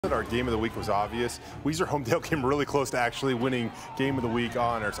Our game of the week was obvious. Weiser-Homedale came really close to actually winning game of the week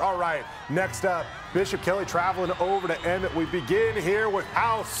honors. All right, next up, Bishop Kelly traveling over to Emmett. We begin here with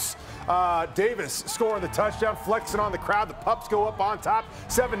House. Davis scoring the touchdown, flexing on the crowd. The Pups go up on top,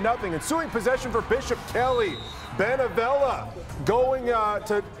 7-0. Ensuing possession for Bishop Kelly. Benavella going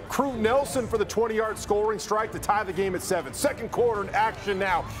to Crew Nelson for the 20-yard scoring strike to tie the game at 7. Second quarter in action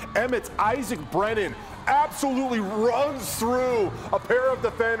now. Emmett's Isaac Brennan absolutely runs through a pair of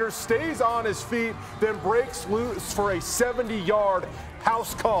defenders, stays on his feet, then breaks loose for a 70-yard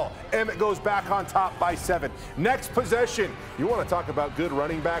house call. Emmett goes back on top by 7. Next possession, you want to talk about good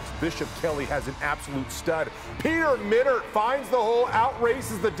running backs? Bishop Kelly has an absolute stud. Peter Minnert finds the hole,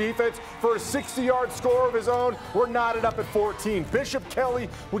 outraces the defense for a 60-yard score of his own. We're knotted up at 14. Bishop Kelly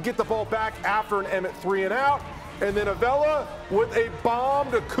would get the ball back after an Emmett 3-and-out. And then Avella with a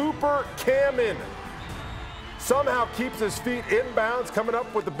bomb to Cooper Cammon. Somehow keeps his feet inbounds, coming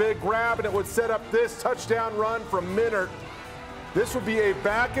up with the big grab, and it would set up this touchdown run from Minnert. This would be a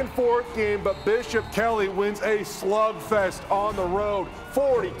back-and-forth game, but Bishop Kelly wins a slugfest on the road,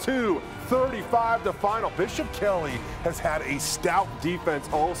 42-35 the final. Bishop Kelly has had a stout defense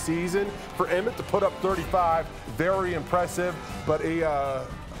all season. For Emmett to put up 35, very impressive, but a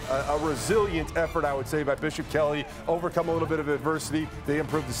resilient effort, I would say, by Bishop Kelly. Overcome a little bit of adversity. They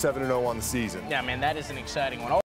improved to 7-0 on the season. Yeah, man, that is an exciting one.